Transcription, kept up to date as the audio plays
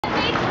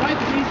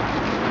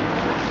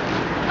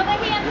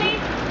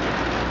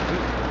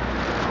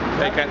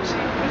Hey, Caps.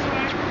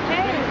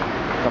 Hey.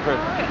 Caprice.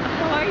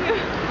 How are you?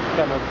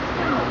 Come on.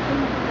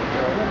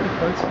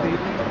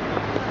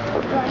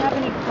 Do I have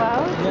any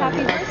clothes? Yeah,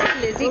 Happy birthday,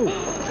 Lizzie.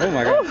 Oh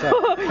my God. So,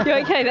 You're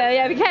okay there?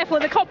 Yeah, be careful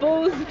of the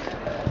cobbles.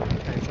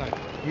 okay, so,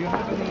 do you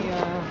have any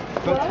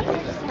What?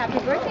 Happy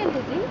birthday,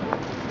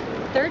 Lizzie.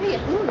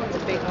 30th. Ooh, that's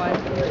a big one.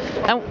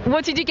 And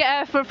what did you get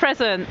her for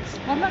presents?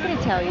 I'm not going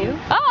to tell you.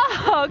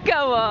 Oh,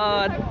 go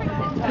on.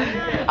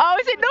 Oh,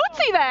 is it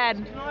naughty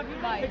then?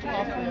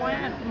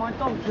 My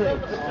dog,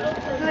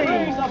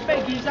 please, I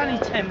beg you, he's only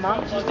 10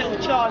 months, he's little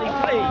Charlie,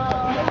 please.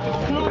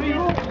 Can I be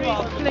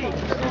wrong, please?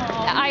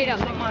 I don't.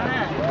 My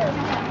hand.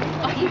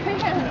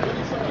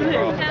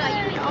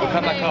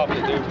 Have that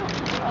carpet, dude.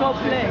 God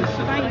bless,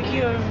 thank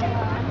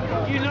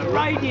you. You look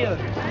radiant.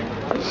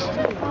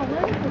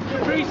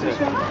 Caprice is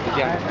one.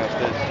 Yeah,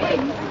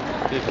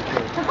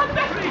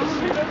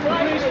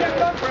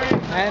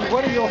 And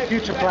what are your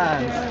future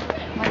plans?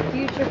 My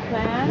future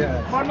plans?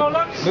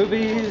 Yeah.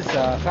 Movies,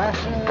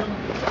 fashion?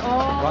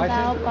 All writing?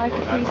 about by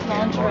Caprice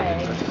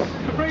lingerie.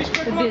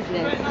 The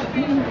business.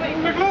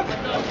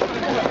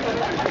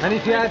 And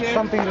if you had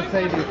something to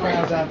say to your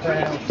fans out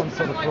there, or some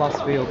sort of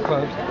philosophy or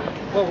quote,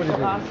 what would it be?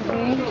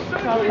 Philosophy?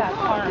 It's all about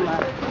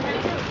karma.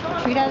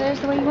 Treat others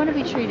the way you want to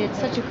be treated.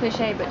 Such a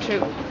cliche, but true.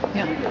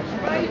 Yeah.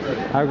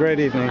 Have a great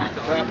evening.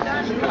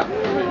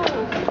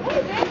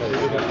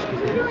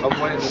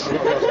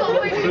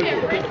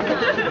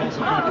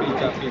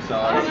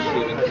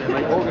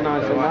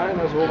 Organising, man,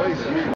 as always.